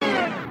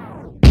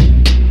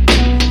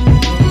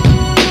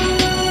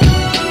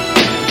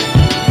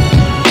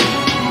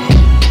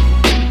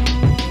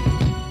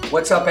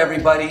What's up,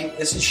 everybody?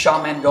 This is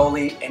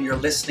Mandoli, and you're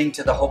listening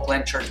to the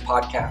Hopeland Church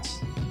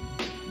podcast.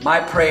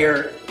 My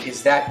prayer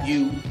is that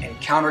you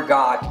encounter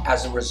God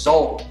as a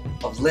result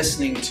of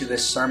listening to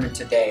this sermon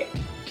today.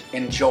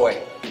 Enjoy.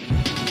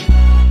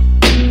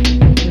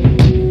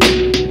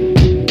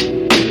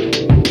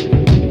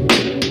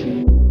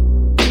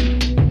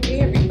 Hey,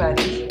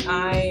 everybody.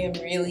 I am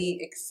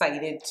really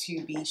excited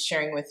to be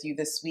sharing with you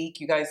this week.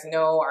 You guys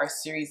know our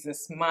series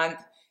this month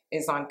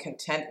is on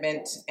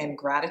contentment and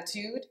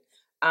gratitude.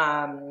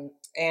 My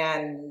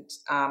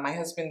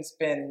husband's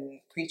been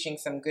preaching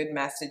some good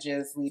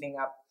messages leading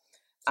up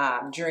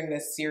during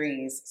this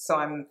series. So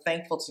I'm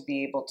thankful to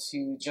be able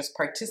to just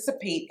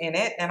participate in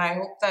it. And I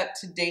hope that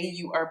today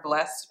you are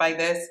blessed by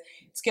this.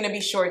 It's going to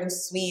be short and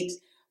sweet.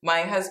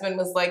 My husband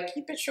was like,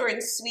 keep it short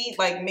and sweet,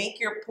 like make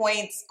your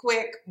points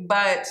quick,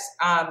 but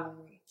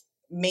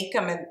make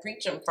them and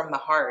preach them from the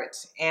heart.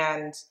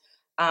 And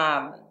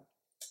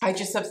I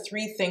just have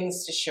 3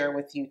 things to share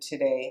with you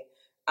today.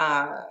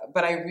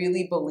 But I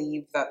really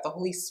believe that the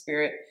Holy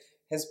Spirit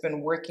has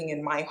been working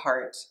in my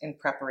heart in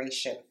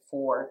preparation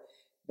for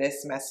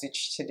this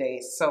message today.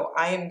 So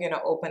I am going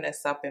to open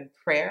us up in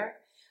prayer.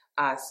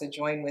 So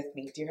join with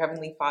me. Dear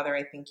Heavenly Father,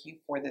 I thank you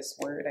for this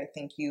word. I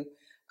thank you,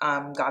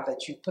 God,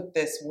 that you put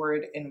this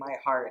word in my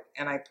heart.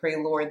 And I pray,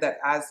 Lord, that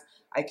as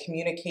I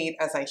communicate,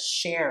 as I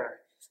share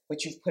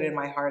what you've put in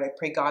my heart, I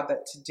pray, God,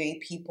 that today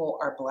people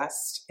are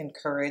blessed,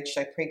 encouraged.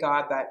 I pray,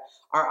 God, that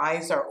our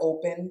eyes are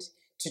opened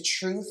to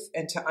truth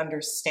and to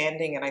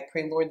understanding. And I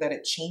pray, Lord, that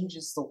it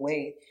changes the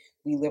way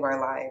we live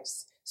our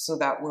lives so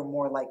that we're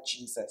more like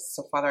Jesus.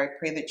 So, Father, I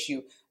pray that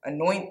you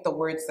anoint the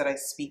words that I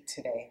speak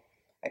today.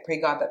 I pray,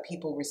 God, that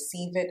people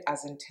receive it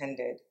as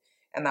intended,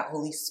 and that,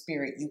 Holy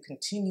Spirit, you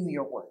continue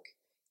your work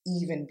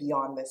even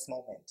beyond this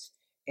moment.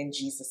 In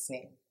Jesus'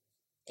 name,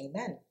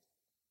 amen.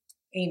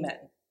 Amen.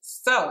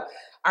 So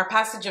our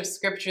passage of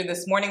scripture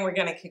this morning, we're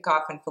going to kick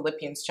off in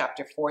Philippians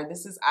chapter 4.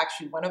 This is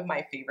actually one of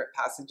my favorite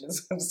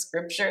passages of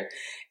scripture.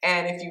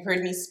 And if you've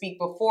heard me speak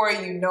before,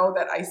 you know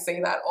that I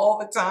say that all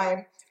the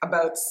time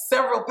about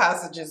several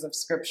passages of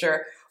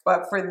scripture.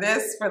 But for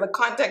the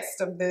context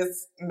of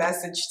this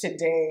message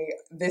today,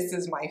 this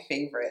is my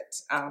favorite.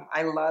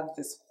 I love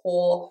this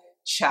whole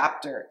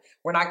chapter.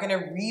 We're not going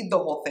to read the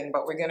whole thing,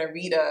 but we're going to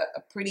read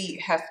a pretty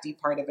hefty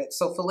part of it.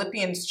 So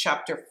Philippians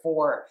chapter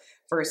 4,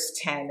 verse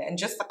 10, and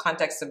just the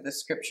context of the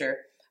scripture.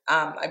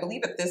 I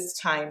believe at this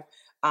time,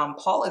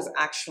 Paul is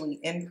actually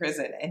in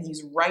prison and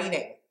he's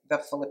writing the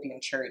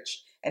Philippian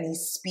church, and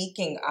he's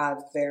speaking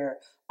of their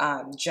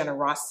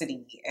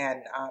generosity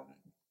and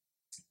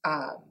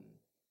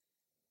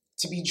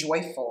to be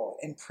joyful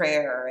in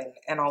prayer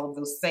and all of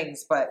those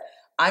things. But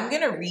I'm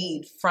going to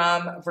read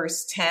from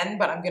verse 10,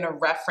 but I'm going to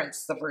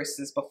reference the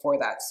verses before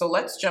that. So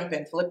let's jump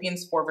in.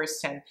 Philippians 4,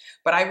 verse 10.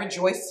 But I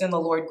rejoiced in the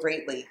Lord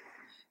greatly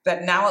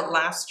that now at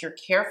last your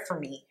care for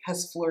me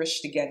has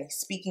flourished again. He's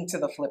speaking to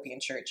the Philippian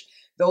church.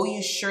 Though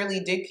you surely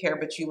did care,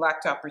 but you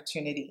lacked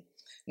opportunity.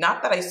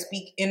 Not that I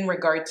speak in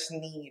regard to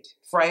need,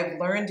 for I have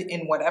learned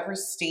in whatever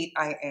state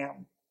I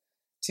am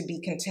to be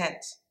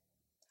content.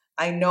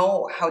 I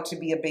know how to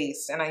be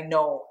abased, and I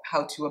know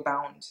how to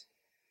abound.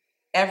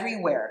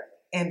 Everywhere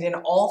and in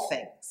all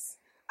things,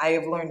 I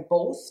have learned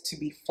both to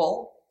be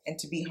full and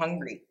to be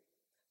hungry,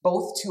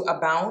 both to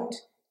abound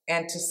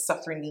and to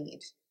suffer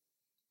need.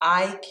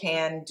 I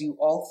can do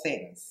all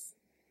things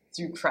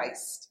through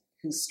Christ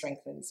who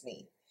strengthens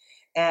me.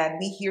 And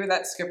we hear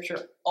that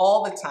scripture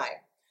all the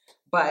time.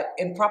 But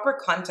in proper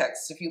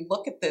context, if you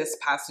look at this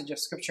passage of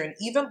scripture, and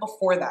even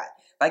before that,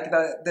 like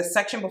the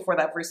section before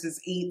that, verses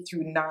 8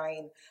 through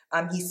 9,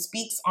 he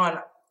speaks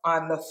on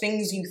the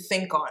things you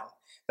think on,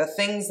 the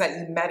things that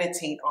you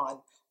meditate on.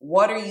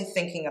 What are you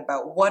thinking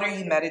about? What are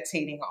you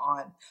meditating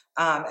on?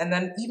 And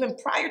then even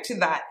prior to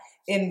that,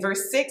 in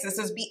verse 6, it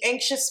says, be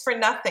anxious for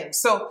nothing.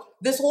 So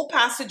this whole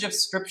passage of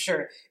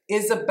scripture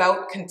is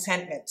about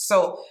contentment.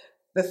 So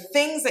the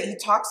things that he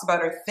talks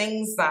about are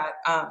things that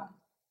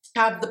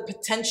have the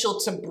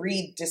potential to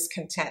breed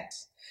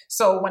discontent.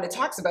 So when it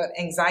talks about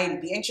anxiety,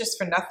 be anxious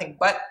for nothing,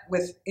 but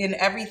in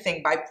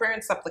everything by prayer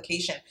and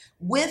supplication,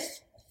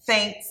 with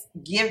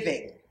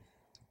thanksgiving,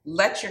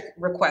 let your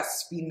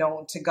requests be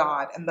known to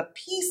God, and the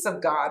peace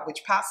of God,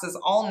 which passes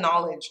all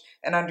knowledge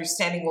and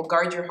understanding, will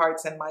guard your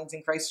hearts and minds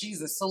in Christ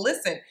Jesus. So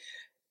listen,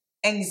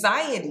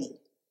 anxiety,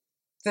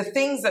 the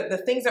things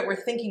that we're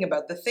thinking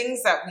about, the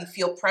things that we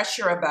feel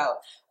pressure about,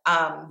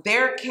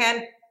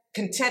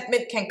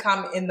 contentment can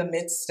come in the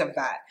midst of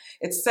that.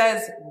 It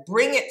says,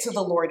 bring it to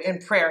the Lord in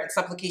prayer and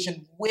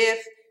supplication with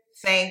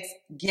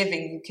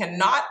thanksgiving. You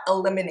cannot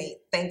eliminate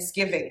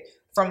thanksgiving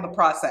from the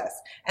process.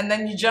 And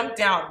then you jump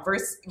down,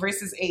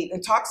 verses 8,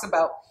 it talks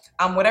about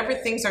whatever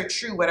things are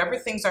true, whatever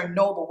things are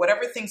noble,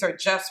 whatever things are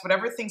just,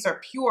 whatever things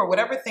are pure,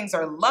 whatever things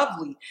are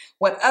lovely,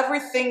 whatever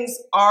things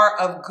are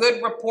of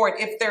good report,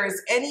 if there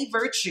is any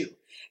virtue,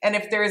 and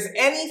if there is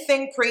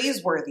anything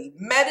praiseworthy,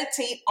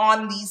 meditate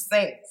on these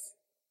things.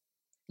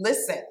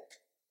 Listen,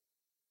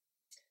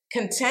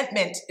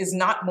 contentment is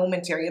not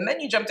momentary. And then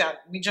you jump down.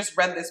 We just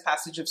read this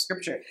passage of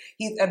scripture.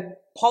 And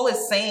Paul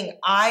is saying,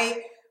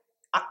 I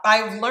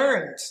I've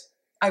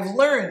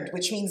learned,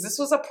 which means this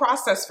was a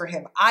process for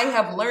him. I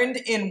have learned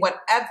in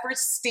whatever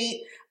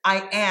state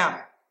I am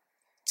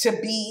to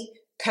be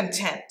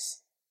content.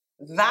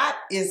 That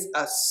is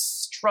a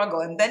struggle.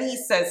 And then he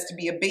says to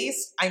be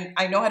abased,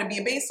 I know how to be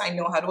abased, I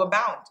know how to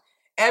abound.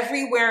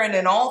 Everywhere and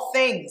in all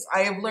things,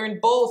 I have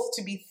learned both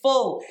to be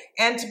full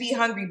and to be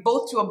hungry,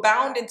 both to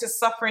abound and to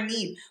suffer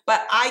need.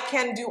 But I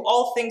can do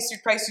all things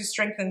through Christ who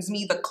strengthens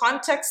me. The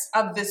context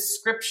of this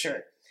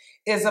scripture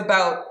is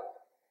about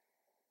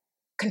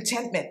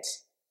contentment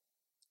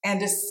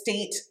and a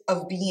state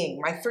of being.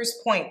 My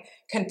first point,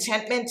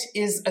 contentment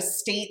is a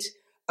state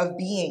of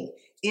being.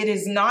 It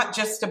is not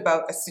just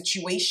about a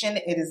situation.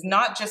 It is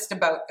not just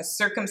about a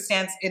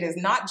circumstance. It is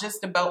not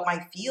just about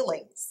my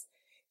feelings.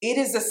 It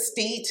is a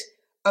state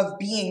of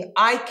being.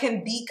 I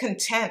can be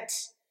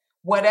content.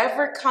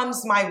 Whatever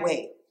comes my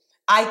way,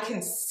 I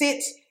can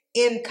sit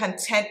in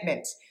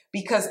contentment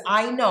because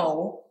I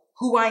know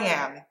who I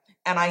am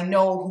and I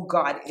know who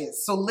God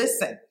is. So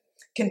listen,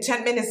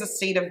 contentment is a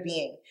state of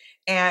being,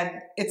 and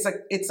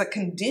it's a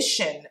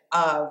condition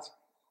of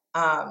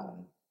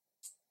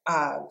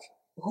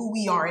who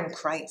we are in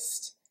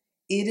Christ.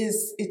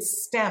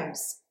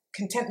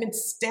 Contentment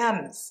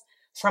stems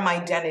from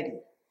identity.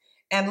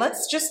 And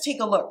let's just take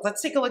a look.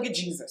 Let's take a look at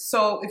Jesus.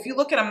 So if you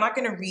look at, I'm not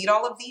going to read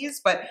all of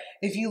these, but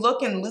if you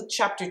look in Luke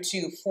chapter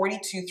 2,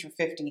 42 through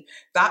 50,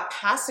 that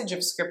passage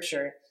of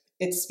scripture,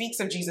 it speaks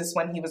of Jesus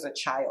when he was a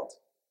child.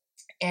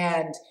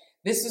 And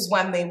this is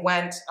when they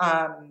went,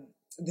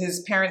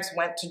 his parents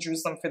went to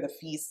Jerusalem for the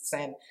feasts,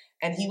 and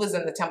he was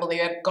in the temple. They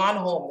had gone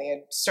home. They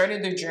had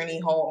started their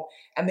journey home,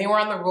 and they were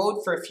on the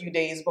road for a few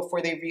days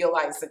before they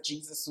realized that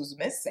Jesus was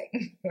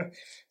missing.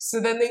 So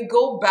then they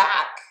go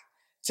back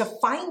to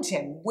find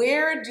him.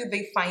 Where do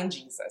they find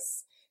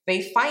Jesus?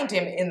 They find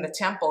him in the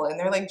temple, and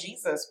they're like,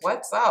 Jesus,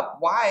 what's up?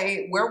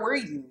 Why? Where were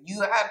you?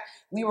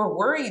 We were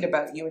worried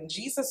about you. And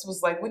Jesus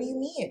was like, what do you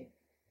mean?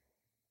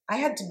 I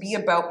had to be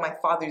about my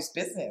Father's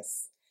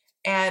business.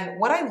 And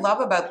what I love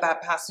about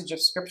that passage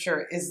of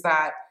scripture is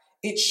that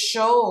it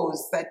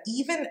shows that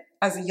even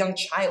as a young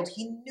child,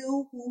 he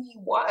knew who he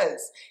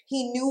was.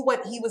 He knew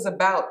what he was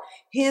about.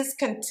 His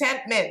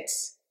contentment,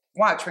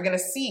 watch, we're going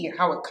to see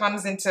how it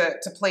comes into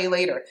play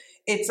later.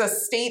 It's a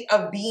state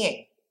of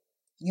being.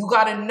 You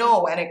got to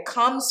know, and it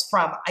comes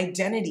from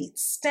identity. It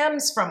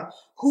stems from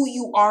who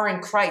you are in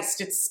Christ.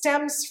 It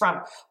stems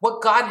from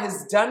what God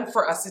has done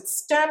for us. It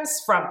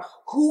stems from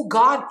who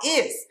God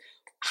is.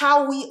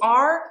 How we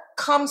are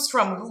comes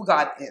from who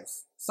God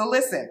is. So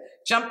listen,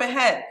 jump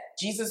ahead.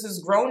 Jesus is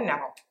grown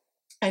now,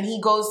 and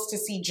he goes to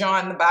see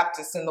John the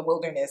Baptist in the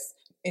wilderness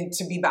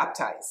to be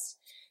baptized.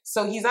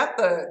 So he's at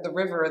the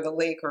river or the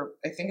lake, or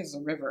I think it's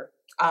a river.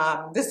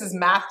 This is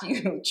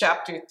Matthew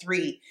chapter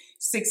 3,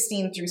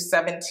 16 through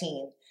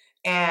 17.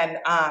 And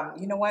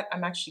you know what?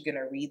 I'm actually going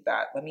to read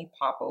that. Let me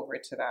pop over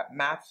to that.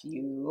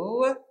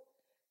 Matthew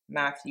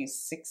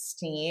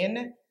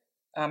 16,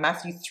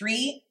 Matthew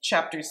 3,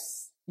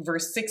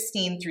 verse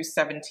 16 through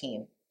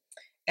 17.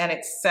 And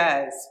it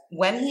says,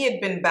 when he had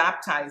been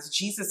baptized,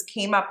 Jesus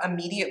came up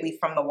immediately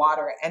from the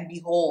water, and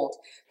behold,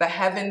 the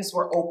heavens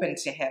were opened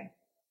to him.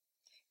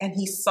 And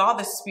he saw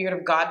the Spirit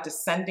of God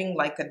descending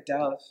like a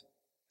dove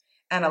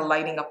and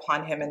alighting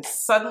upon him. And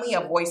suddenly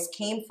a voice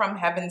came from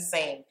heaven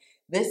saying,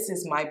 this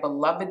is my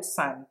beloved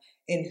Son,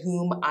 in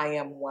whom I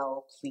am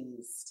well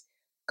pleased.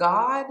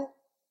 God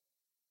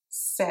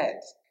said,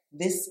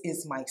 this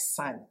is my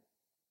Son.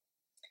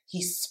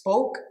 He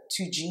spoke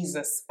to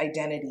Jesus'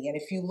 identity. And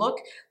if you look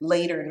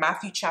later in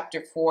Matthew chapter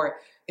 4,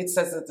 it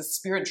says that the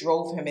Spirit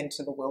drove him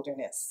into the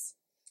wilderness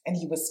and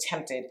he was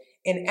tempted.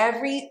 In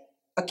every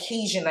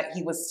occasion that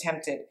he was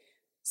tempted,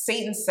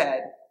 Satan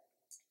said,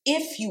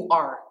 if you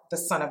are the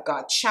Son of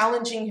God,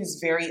 challenging his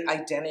very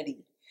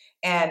identity.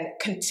 And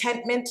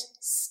contentment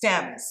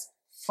stems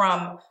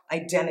from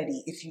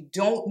identity. If you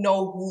don't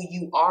know who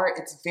you are,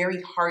 it's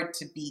very hard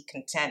to be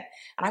content.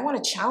 And I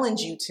want to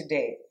challenge you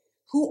today.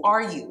 Who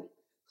are you?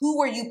 Who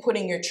are you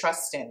putting your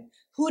trust in?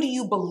 Who do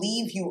you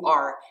believe you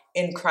are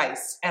in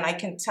Christ? And I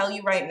can tell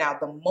you right now,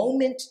 the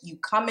moment you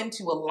come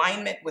into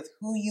alignment with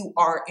who you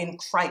are in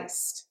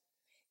Christ,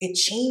 it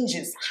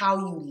changes how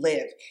you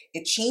live.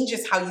 It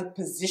changes how you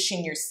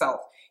position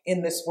yourself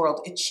in this world.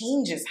 It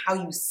changes how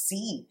you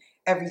see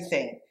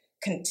everything.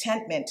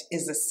 Contentment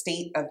is a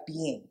state of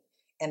being,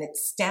 and it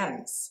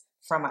stems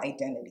from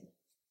identity.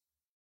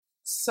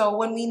 So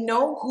when we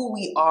know who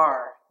we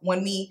are,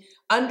 when we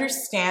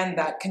understand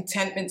that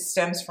contentment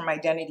stems from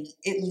identity,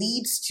 it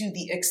leads to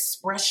the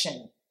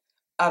expression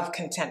of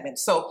contentment.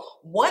 So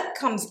what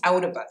comes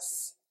out of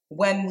us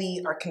when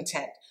we are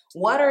content?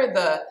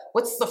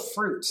 What's the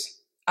fruit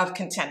of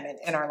contentment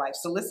in our life?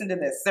 So listen to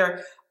this.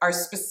 There are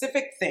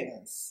specific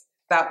things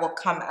that will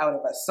come out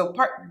of us. So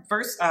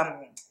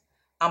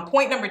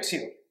point number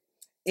 2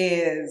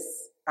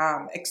 is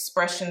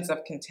expressions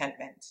of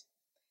contentment.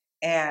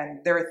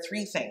 And there are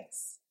 3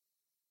 things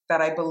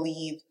that I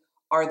believe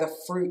are the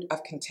fruit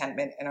of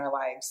contentment in our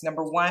lives.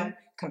 Number 1,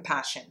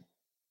 compassion.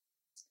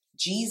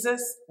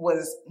 Jesus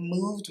was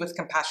moved with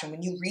compassion.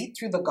 When you read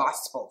through the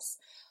Gospels,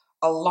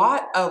 A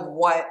lot of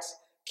what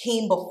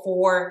came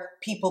before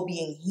people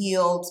being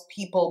healed,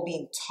 people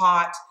being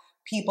taught,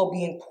 people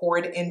being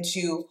poured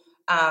into,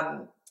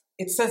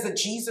 it says that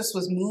Jesus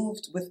was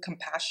moved with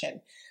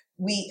compassion.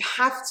 We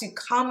have to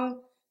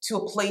come to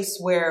a place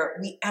where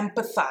we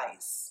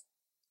empathize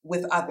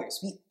with others.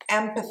 We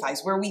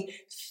empathize, where we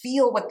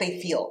feel what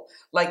they feel,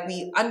 like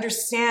we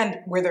understand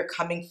where they're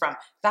coming from.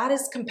 That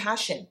is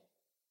compassion.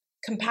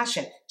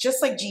 Compassion,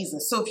 just like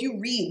Jesus. So if you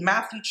read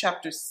Matthew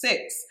chapter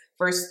 6,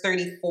 verse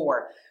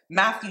 34,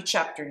 Matthew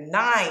chapter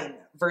 9,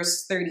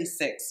 verse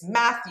 36,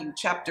 Matthew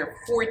chapter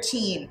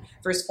 14,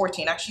 verse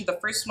 14. Actually, the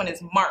first one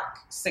is Mark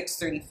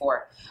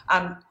 6:34.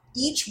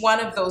 Each one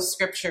of those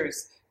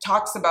scriptures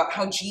talks about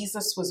how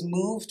Jesus was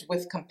moved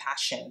with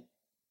compassion.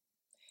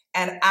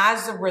 And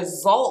as a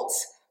result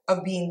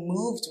of being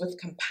moved with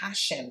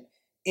compassion,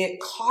 it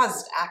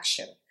caused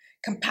action.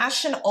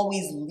 Compassion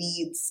always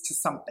leads to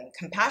something.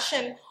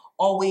 Compassion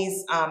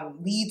always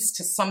leads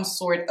to some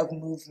sort of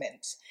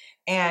movement.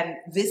 And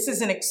this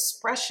is an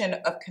expression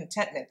of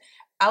contentment.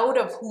 Out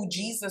of who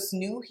Jesus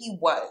knew he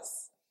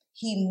was,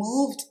 he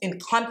moved in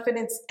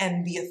confidence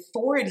and the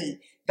authority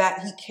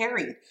that he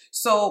carried.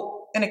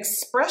 So an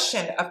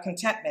expression of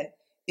contentment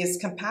is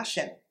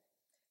compassion.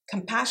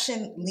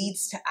 Compassion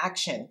leads to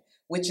action,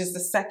 which is the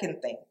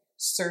second thing,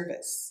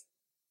 service.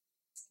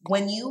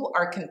 When you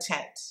are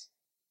content,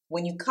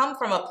 when you come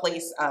from a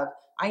place of,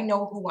 I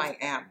know who I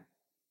am,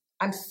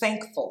 I'm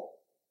thankful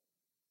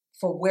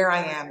for where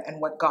I am and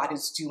what God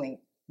is doing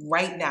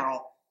right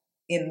now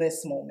in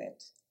this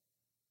moment.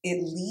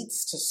 It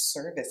leads to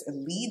service. It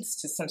leads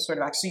to some sort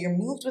of action. So you're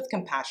moved with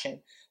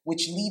compassion,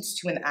 which leads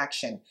to an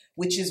action,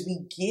 which is we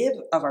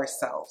give of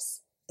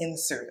ourselves in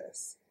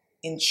service.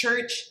 In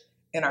church,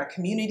 in our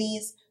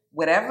communities,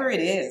 whatever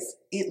it is,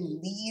 it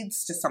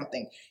leads to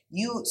something.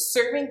 You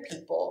serving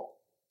people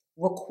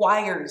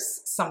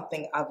requires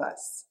something of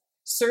us.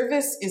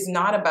 Service is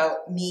not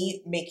about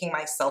me making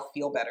myself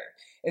feel better.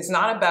 It's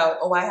not about,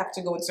 oh, I have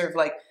to go and serve.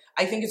 Like,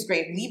 I think it's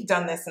great. We've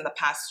done this in the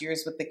past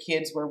years with the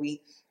kids where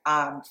we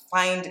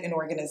find an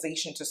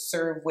organization to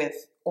serve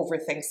with over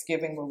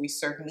Thanksgiving where we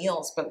serve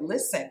meals. But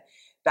listen,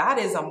 that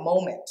is a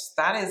moment.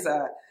 That is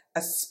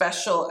a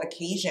special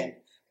occasion.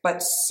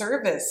 But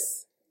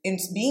service,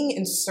 being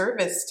in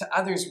service to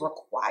others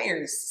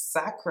requires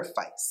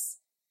sacrifice.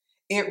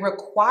 It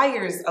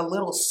requires a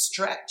little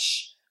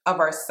stretch of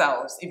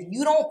ourselves. If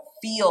you don't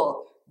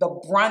feel the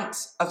brunt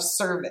of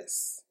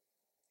service,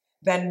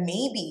 then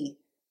maybe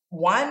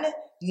one,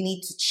 you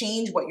need to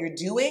change what you're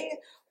doing,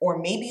 or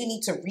maybe you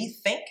need to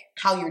rethink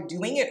how you're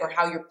doing it or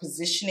how you're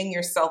positioning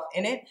yourself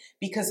in it,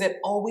 because it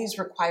always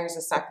requires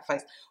a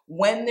sacrifice.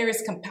 When there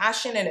is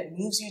compassion and it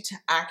moves you to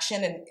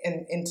action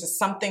and into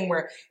something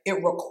where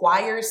it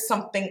requires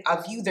something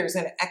of you, there's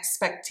an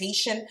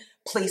expectation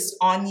placed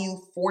on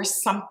you for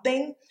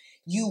something,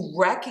 you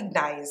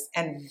recognize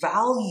and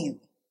value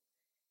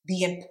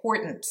the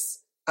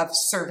importance of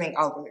serving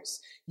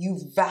others. You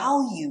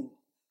value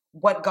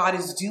what God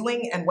is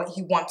doing and what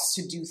he wants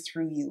to do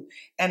through you.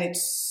 And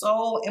it's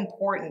so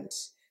important.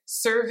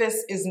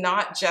 Service is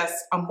not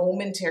just a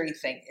momentary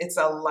thing. It's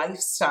a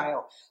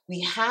lifestyle.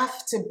 We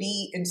have to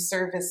be in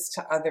service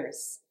to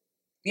others.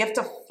 We have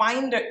to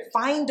find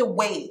a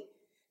way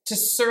to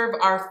serve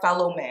our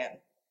fellow man,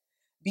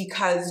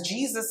 because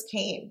Jesus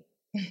came.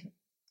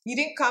 He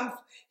didn't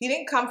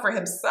come for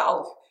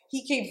himself.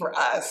 He came for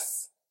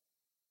us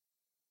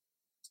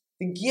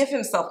to give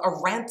himself a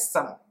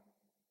ransom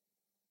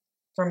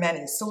for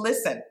many. So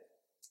listen,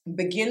 it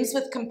begins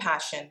with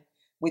compassion,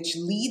 which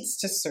leads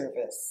to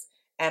service.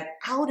 And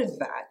out of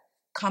that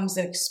comes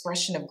an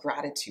expression of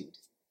gratitude.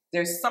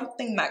 There's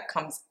something that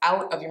comes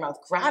out of your mouth.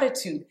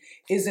 Gratitude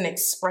is an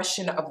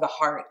expression of the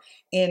heart.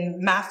 In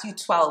Matthew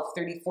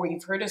 12:34,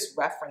 you've heard us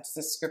reference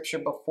this scripture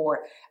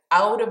before.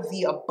 Out of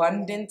the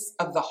abundance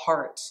of the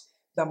heart,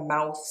 the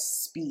mouth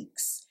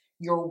speaks.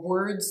 Your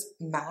words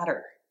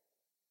matter.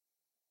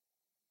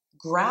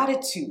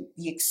 Gratitude,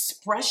 the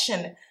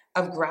expression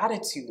of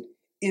gratitude,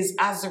 is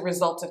as a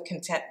result of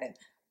contentment.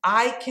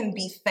 I can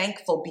be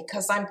thankful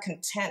because I'm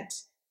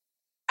content.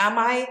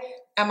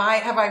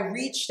 Have I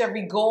reached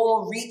every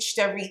goal,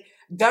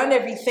 done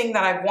everything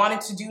that I've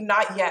wanted to do?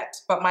 Not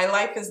yet, but my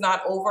life is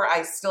not over.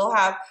 I'm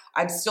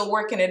still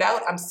working it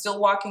out. I'm still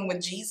walking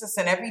with Jesus,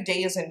 and every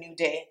day is a new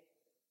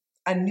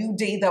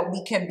day that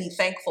we can be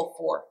thankful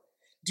for.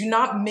 Do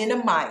not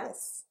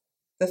minimize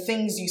the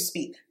things you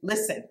speak.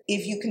 Listen,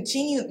 if you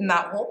continue in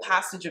that whole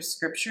passage of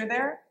scripture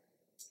there,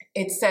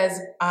 it says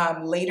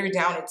later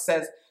down, it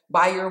says,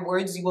 by your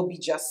words you will be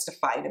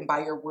justified, and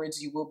by your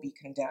words you will be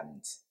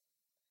condemned.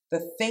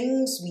 The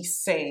things we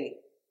say,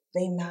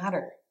 they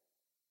matter.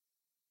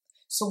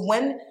 So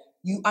when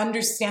you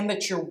understand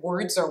that your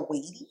words are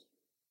weighty,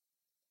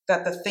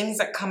 that the things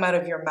that come out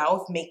of your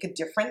mouth make a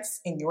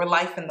difference in your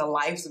life and the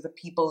lives of the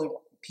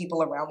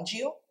people around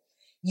you,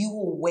 you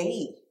will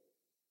weigh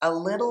a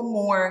little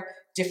more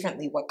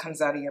differently what comes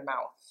out of your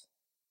mouth.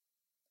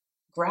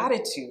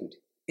 Gratitude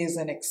is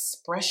an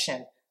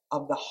expression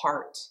of the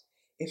heart.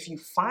 If you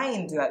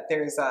find that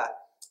there's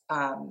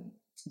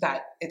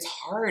that it's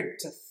hard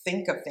to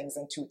think of things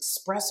and to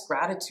express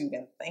gratitude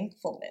and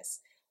thankfulness.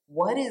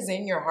 What is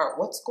in your heart?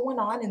 What's going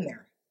on in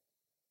there?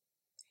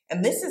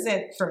 And this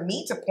isn't for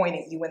me to point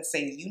at you and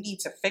say, you need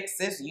to fix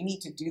this, you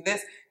need to do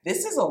this.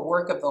 This is a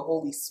work of the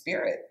Holy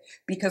Spirit.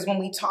 Because when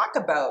we talk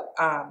about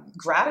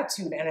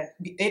gratitude and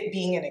it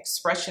being an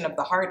expression of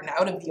the heart, and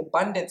out of the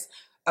abundance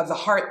of the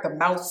heart, the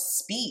mouth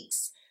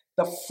speaks.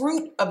 The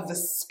fruit of the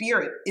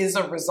Spirit is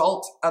a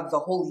result of the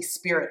Holy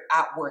Spirit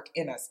at work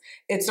in us.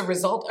 It's a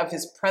result of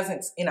his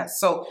presence in us.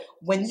 So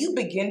when you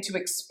begin to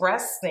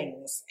express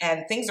things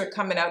and things are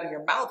coming out of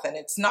your mouth and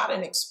it's not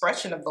an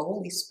expression of the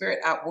Holy Spirit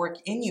at work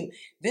in you,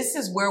 this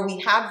is where we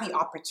have the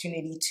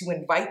opportunity to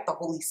invite the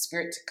Holy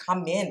Spirit to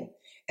come in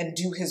and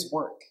do his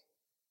work.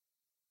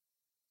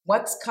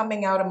 What's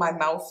coming out of my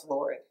mouth,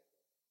 Lord?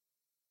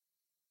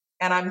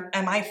 And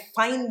am I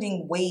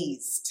finding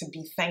ways to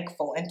be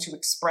thankful and to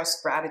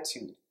express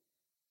gratitude?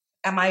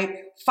 Am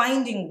I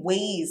finding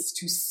ways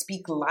to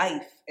speak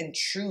life and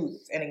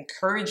truth and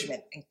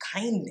encouragement and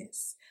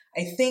kindness?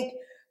 I think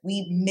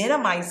we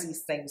minimize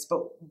these things,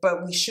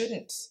 but we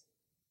shouldn't.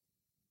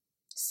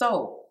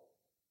 So,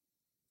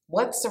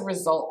 what's a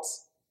result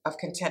of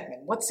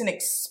contentment? What's an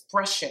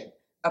expression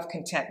of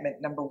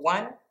contentment? Number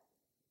one,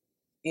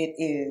 it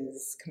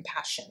is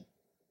compassion.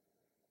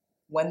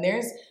 When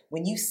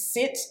you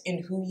sit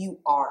in who you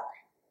are,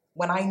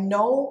 when I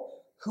know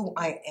who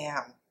I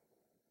am,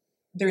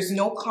 there's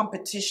no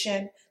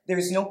competition,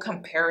 there's no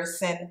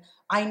comparison.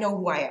 I know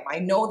who I am. I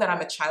know that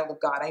I'm a child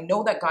of God. I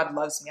know that God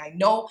loves me. I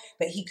know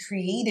that he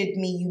created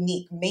me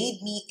unique,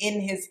 made me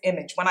in his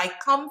image. When I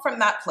come from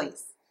that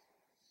place,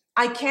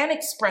 I can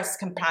express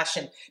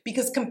compassion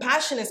because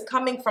compassion is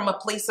coming from a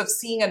place of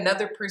seeing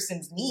another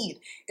person's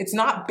need. It's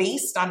not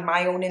based on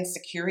my own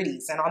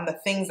insecurities and on the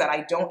things that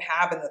I don't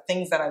have and the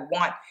things that I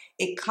want.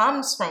 It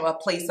comes from a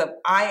place of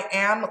I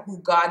am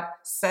who God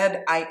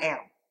said I am.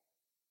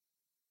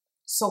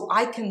 So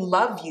I can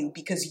love you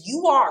because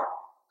you are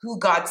who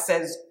God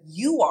says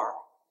you are.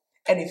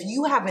 And if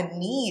you have a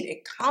need,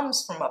 it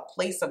comes from a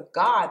place of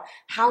God.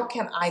 How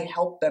can I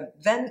help them?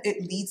 Then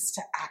it leads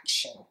to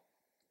action.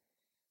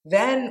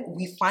 Then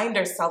we find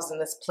ourselves in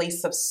this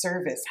place of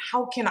service.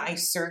 How can I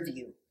serve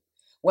you?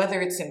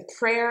 Whether it's in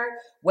prayer,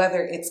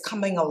 whether it's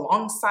coming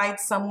alongside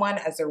someone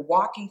as they're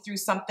walking through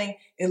something,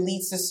 it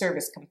leads to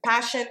service.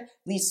 Compassion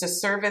leads to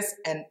service.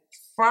 And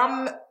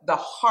from the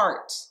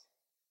heart,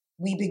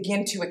 we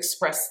begin to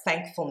express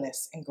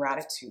thankfulness and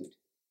gratitude.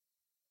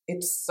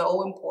 It's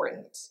so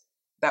important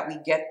that we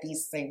get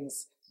these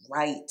things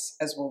right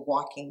as we're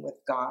walking with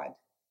God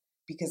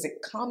because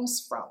it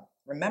comes from,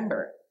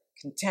 remember,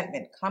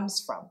 contentment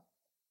comes from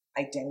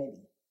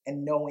identity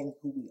and knowing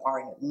who we are,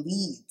 and it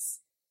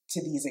leads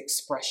to these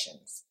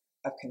expressions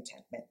of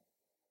contentment.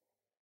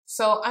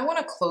 So I want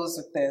to close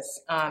with this.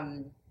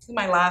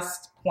 My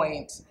last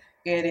point,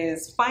 it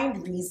is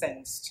find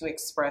reasons to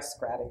express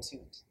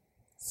gratitude.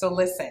 So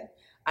listen,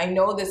 I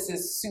know this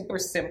is super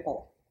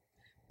simple,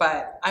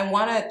 but I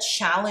want to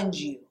challenge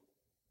you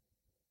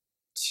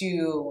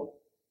to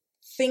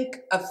think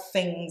of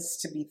things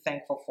to be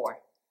thankful for.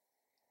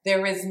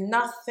 There is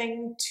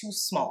nothing too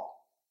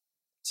small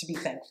to be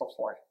thankful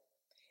for.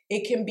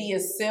 It can be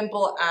as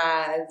simple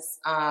as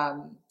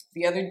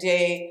the other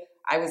day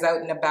I was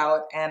out and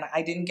about and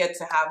I didn't get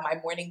to have my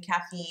morning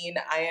caffeine.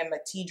 I am a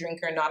tea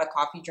drinker, not a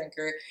coffee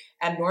drinker.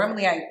 And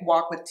normally I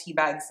walk with tea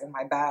bags in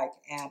my bag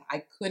and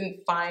I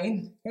couldn't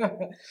find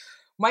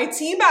my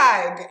tea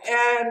bag.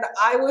 And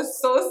I was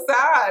so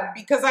sad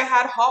because I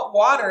had hot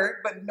water,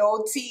 but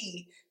no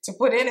tea to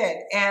put in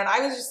it. And I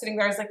was just sitting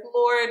there. I was like,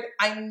 Lord,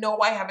 I know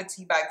I have a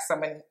tea bag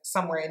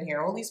somewhere in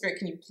here. Holy Spirit,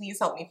 can you please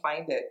help me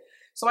find it?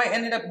 So I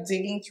ended up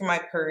digging through my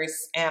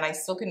purse and I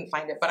still couldn't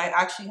find it, but I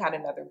actually had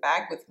another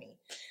bag with me.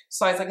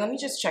 So I was like, let me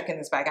just check in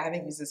this bag. I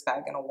haven't used this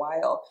bag in a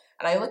while.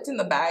 And I looked in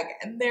the bag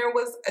and there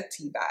was a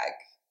tea bag.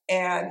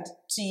 And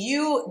to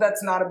you,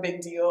 that's not a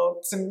big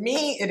deal. To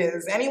me, it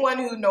is. Anyone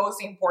who knows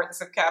the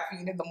importance of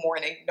caffeine in the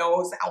morning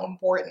knows how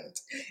important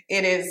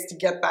it is to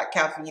get that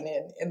caffeine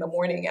in the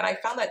morning. And I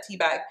found that tea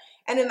bag.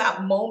 And in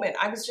that moment,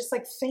 I was just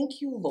like,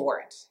 thank you,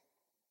 Lord.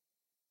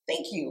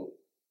 Thank you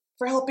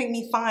for helping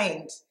me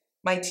find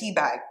my tea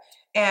bag.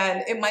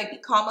 And it might be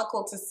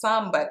comical to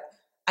some, but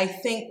I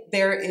think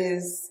there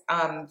is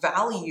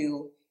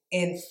value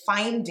in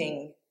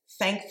finding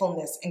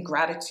thankfulness and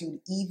gratitude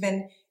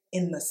even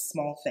in the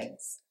small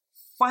things.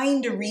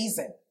 Find a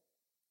reason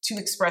to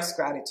express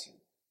gratitude.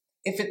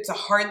 If it's a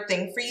hard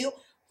thing for you,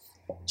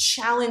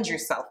 challenge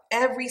yourself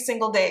every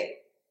single day.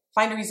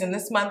 Find a reason.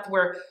 This month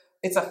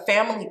it's a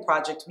family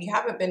project. We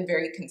haven't been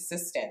very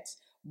consistent,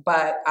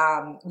 but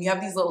we have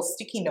these little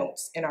sticky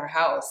notes in our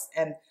house,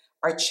 and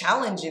our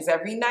challenge is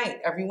every night,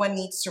 everyone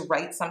needs to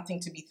write something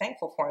to be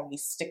thankful for, and we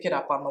stick it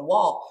up on the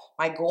wall.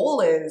 My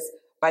goal is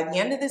by the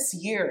end of this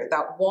year,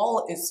 that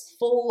wall is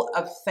full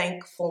of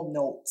thankful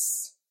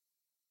notes,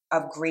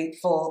 of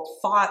grateful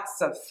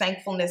thoughts, of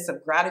thankfulness,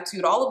 of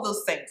gratitude, all of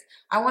those things.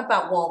 I want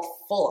that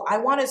wall full. I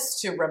want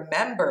us to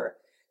remember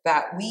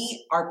that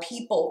we are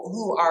people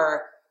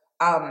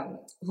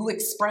who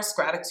express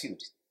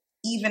gratitude.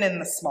 even in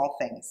the small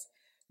things.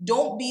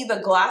 Don't be the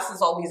glass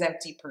is always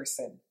empty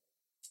person.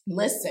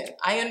 Listen,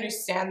 I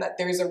understand that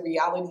there's a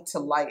reality to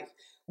life.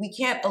 We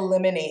can't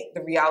eliminate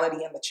the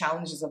reality and the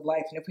challenges of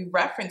life. And if we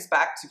reference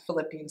back to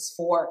Philippians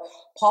 4,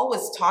 Paul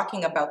was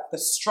talking about the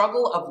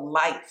struggle of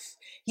life.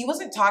 He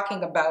wasn't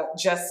talking about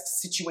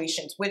just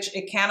situations, which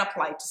it can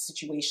apply to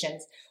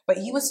situations, but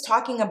he was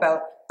talking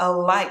about a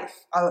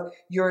life.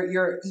 He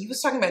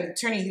was talking about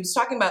eternity. He was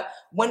talking about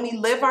when we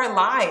live our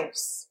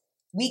lives,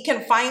 we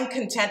can find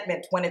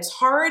contentment. When it's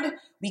hard,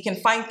 we can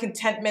find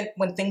contentment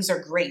when things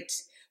are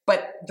great.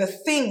 But the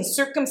things,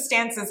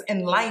 circumstances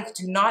in life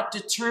do not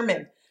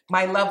determine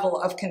my level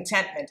of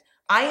contentment.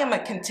 I am a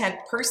content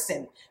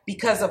person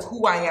because of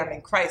who I am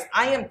in Christ.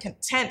 I am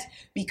content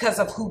because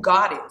of who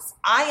God is.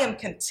 I am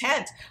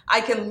content.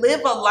 I can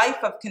live a life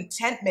of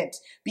contentment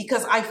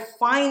because I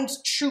find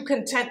true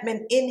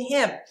contentment in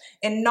Him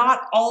and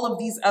not all of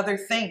these other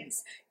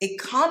things. It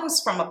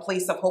comes from a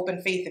place of hope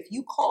and faith. If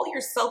you call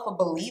yourself a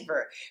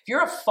believer, if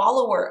you're a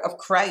follower of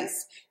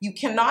Christ, you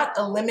cannot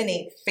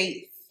eliminate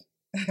faith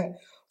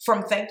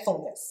from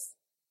thankfulness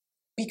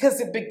because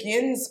it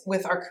begins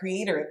with our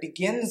Creator. It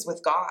begins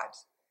with God.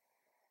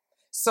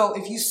 So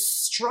if you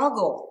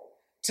struggle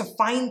to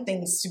find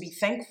things to be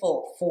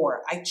thankful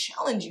for, I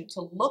challenge you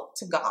to look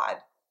to God.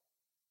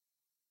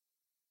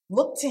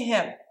 Look to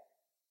Him.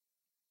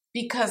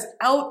 Because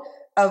out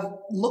of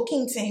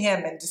looking to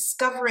Him and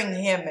discovering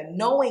Him and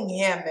knowing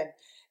Him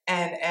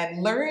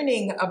and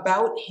learning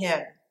about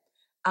Him,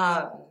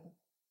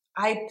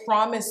 I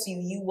promise you,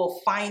 you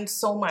will find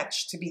so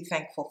much to be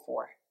thankful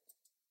for.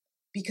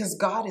 Because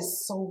God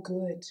is so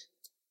good.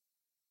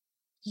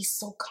 He's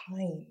so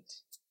kind.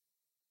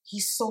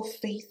 He's so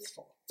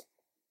faithful.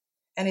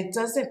 And it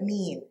doesn't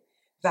mean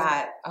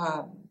that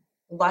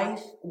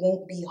life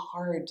won't be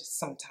hard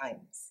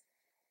sometimes.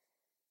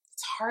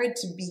 It's hard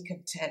to be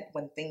content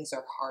when things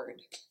are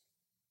hard.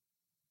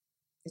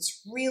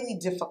 It's really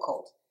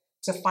difficult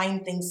to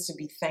find things to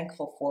be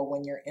thankful for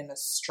when you're in a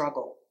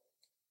struggle.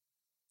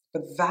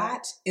 But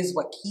that is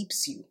what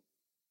keeps you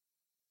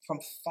from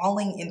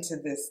falling into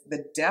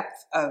the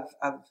depth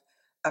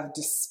of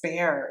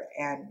despair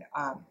and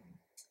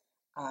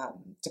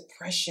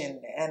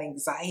depression and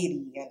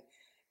anxiety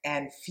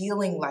and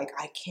feeling like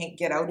I can't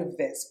get out of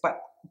this.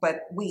 But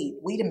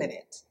wait a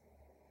minute.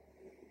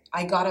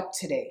 I got up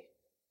today.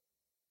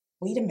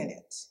 Wait a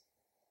minute.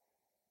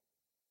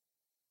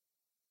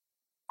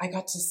 I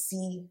got to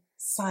see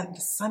the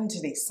sun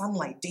today,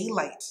 sunlight,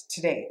 daylight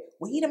today.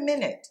 Wait a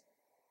minute.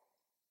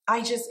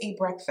 I just ate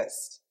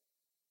breakfast.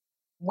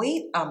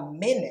 Wait a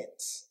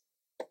minute.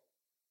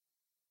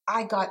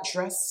 I got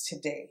dressed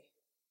today.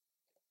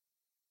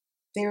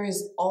 There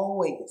is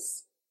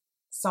always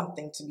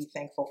something to be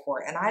thankful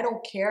for. And I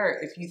don't care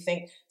if you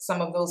think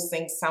some of those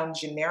things sound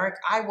generic.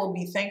 I will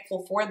be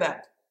thankful for them.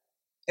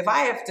 If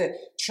I have to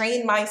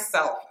train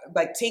myself,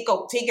 like take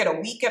it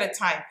a week at a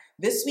time.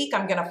 This week,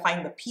 I'm going to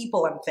find the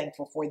people I'm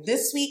thankful for.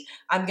 This week,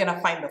 I'm going to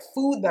find the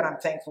food that I'm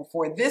thankful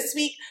for. This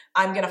week,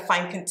 I'm going to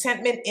find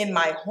contentment in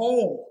my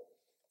home.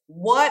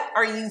 What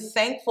are you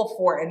thankful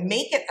for? And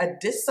make it a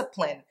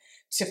discipline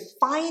to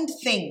find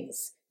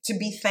things to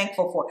be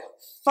thankful for.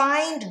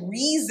 Find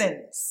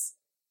reasons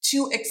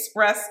to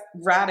express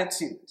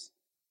gratitude.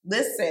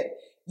 Listen,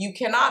 you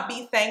cannot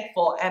be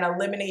thankful and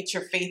eliminate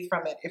your faith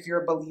from it if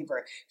you're a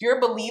believer. If you're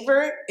a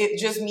believer, it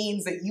just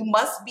means that you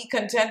must be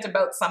content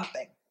about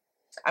something.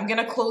 I'm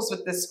going to close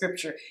with this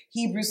scripture,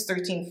 Hebrews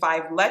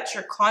 13:5. Let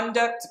your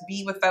conduct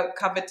be without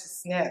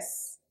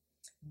covetousness.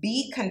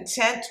 Be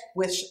content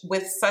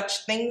with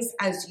such things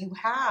as you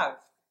have.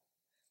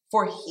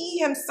 For He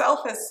Himself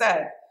has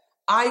said,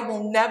 I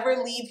will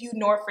never leave you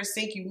nor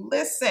forsake you.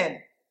 Listen,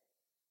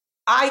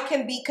 I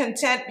can be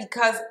content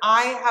because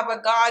I have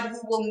a God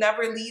who will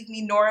never leave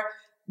me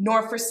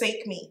nor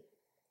forsake me.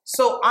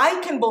 So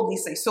I can boldly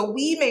say, so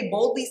we may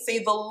boldly say,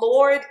 the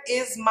Lord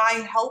is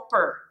my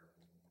helper.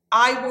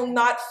 I will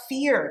not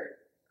fear.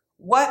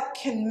 What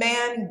can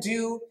man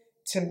do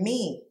to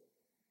me?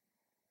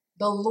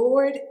 The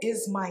Lord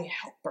is my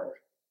helper.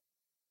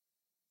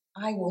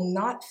 I will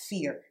not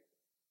fear.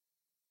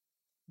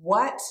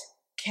 What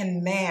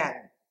can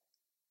man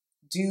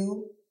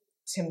do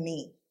to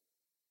me?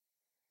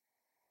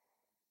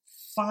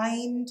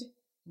 Find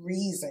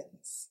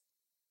reasons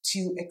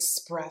to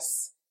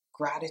express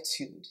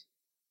gratitude.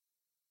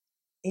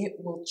 It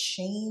will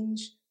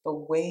change the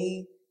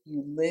way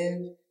you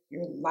live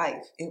your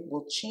life. It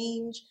will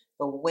change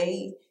the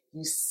way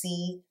you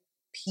see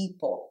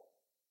people.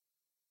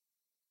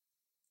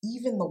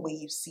 Even the way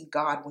you see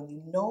God when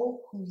you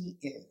know who He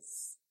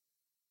is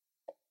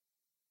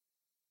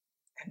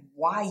and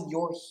why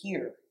you're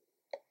here,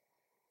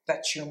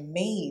 that you're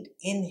made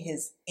in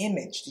His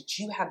image, that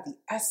you have the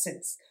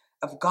essence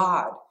of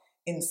God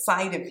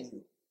inside of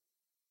you.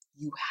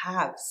 You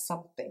have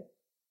something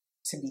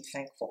to be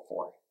thankful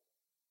for.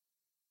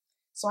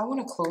 So I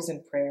want to close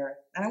in prayer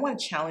and I want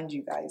to challenge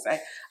you guys.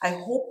 I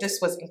hope this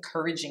was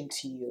encouraging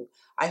to you.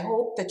 I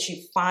hope that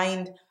you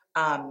find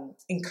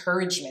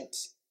encouragement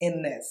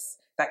in this,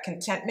 that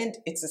contentment,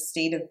 it's a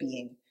state of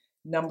being.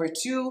 Number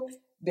 2,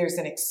 there's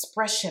an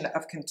expression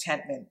of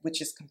contentment,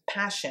 which is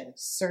compassion,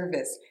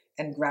 service,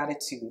 and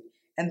gratitude.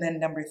 And then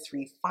number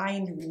 3,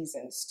 find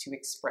reasons to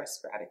express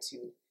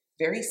gratitude.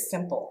 Very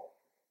simple,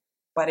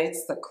 but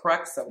it's the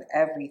crux of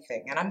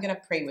everything. And I'm going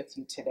to pray with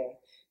you today.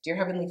 Dear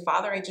Heavenly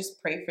Father, I just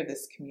pray for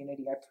this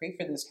community. I pray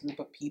for this group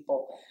of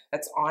people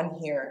that's on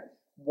here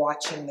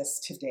watching this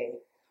today.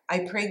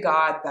 I pray,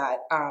 God, that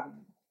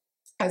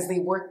as they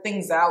work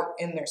things out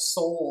in their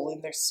soul,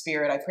 in their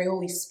spirit, I pray,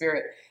 Holy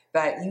Spirit,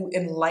 that you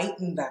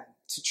enlighten them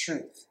to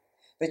truth,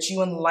 that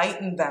you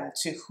enlighten them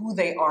to who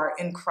they are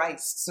in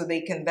Christ so they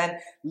can then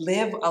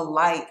live a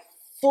life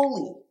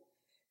fully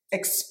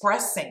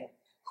expressing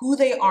who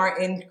they are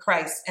in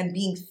Christ and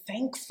being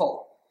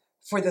thankful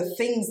for the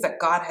things that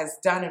God has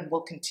done and will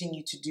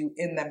continue to do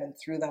in them and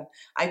through them.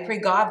 I pray,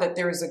 God, that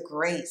there is a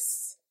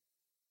grace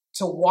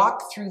to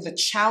walk through the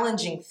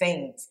challenging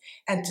things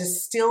and to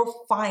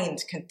still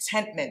find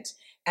contentment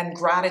and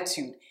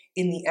gratitude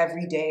in the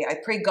everyday. I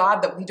pray,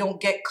 God, that we don't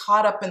get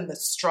caught up in the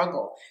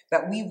struggle,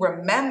 that we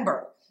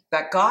remember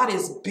that God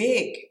is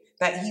big,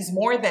 that he's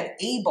more than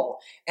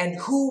able, and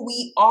who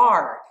we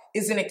are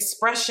is an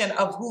expression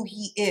of who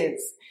he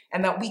is,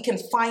 and that we can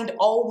find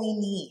all we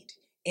need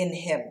in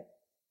him.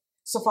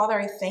 So,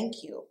 Father, I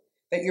thank you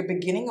that you're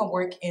beginning a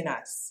work in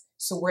us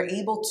so we're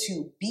able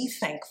to be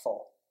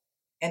thankful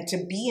and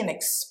to be an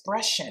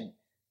expression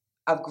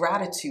of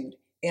gratitude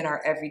in our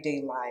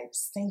everyday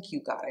lives. Thank you,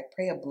 God. I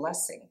pray a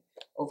blessing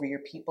over your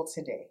people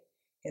today.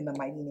 In the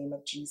mighty name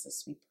of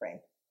Jesus, we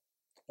pray.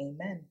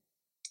 Amen.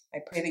 I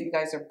pray that you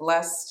guys are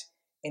blessed,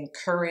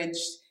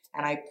 encouraged,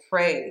 and I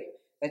pray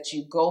that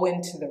you go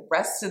into the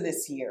rest of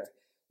this year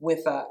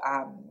with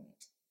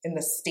in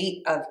the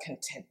state of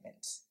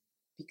contentment,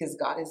 because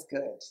God is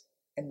good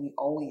and we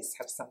always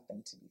have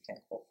something to be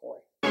thankful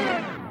for.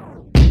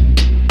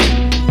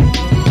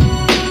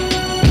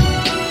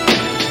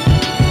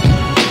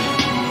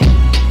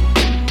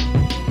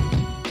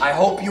 I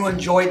hope you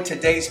enjoyed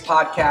today's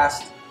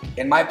podcast,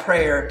 and my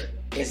prayer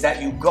is that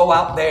you go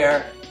out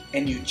there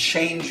and you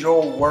change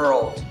your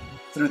world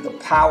through the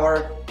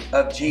power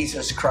of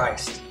Jesus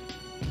Christ.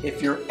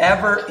 If you're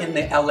ever in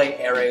the LA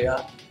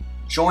area,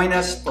 join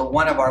us for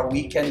one of our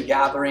weekend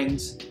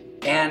gatherings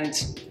and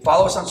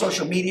follow us on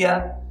social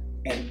media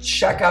and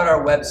check out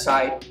our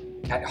website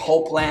at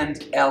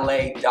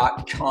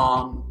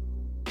hopelandla.com.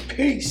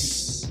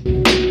 Peace.